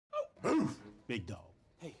Big dog.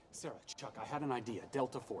 Hey, Sarah, Chuck, I had an idea.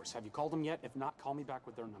 Delta Force. Have you called them yet? If not, call me back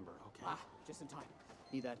with their number, okay? Just in time.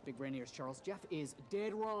 Need that big brain ears, Charles. Jeff is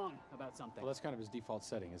dead wrong about something. Well, that's kind of his default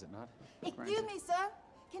setting, is it not? Excuse me, sir.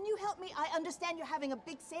 Can you help me? I understand you're having a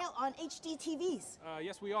big sale on HD TVs.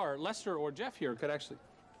 Yes, we are. Lester or Jeff here could actually...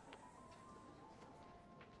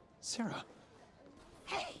 Sarah.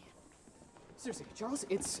 Hey! Seriously, Charles,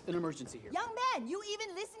 it's an emergency here. Young man, you even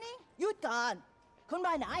listening? หยุดก่อนคุณไป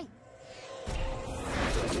ไหน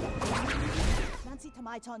นั่นสิทำไ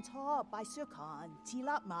มฉันชอบไปเสื้อขอนที่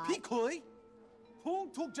รับมา พี่เคยพุ่ง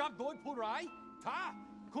ถูกจับโดยผู้ร้ายถ้า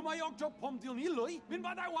คุณไม่ยอมจบผมเดี๋ยวนี้เลยเป็นไป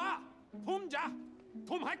ได้ว่าผมจะ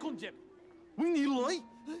ทำให้คุณเจ็บวิ่งหนีเลย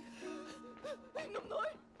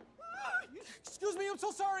Excuse me, I'm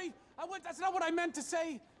so sorry. That's not what I meant to say.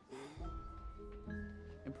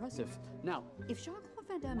 Impressive. Now, if Jean-Claude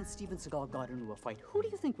Van Damme and Steven Seagal got into a fight, who do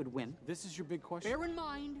you think would win? This is your big question? Bear in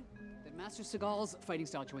mind that Master Seagal's fighting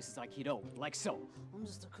style choice is Aikido, like so. I'm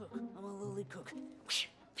just a cook. I'm a lowly cook.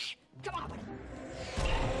 Come on, buddy.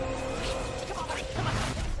 Come on, buddy. Come on.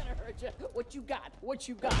 It's gonna hurt you. What you got? What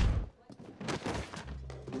you got?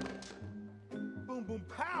 Boom, boom,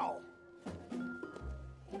 pow!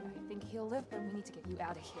 I think he'll live, but we need to get you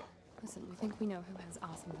out of here. Listen, we think we know who has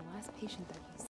Awesome, the last patient that he's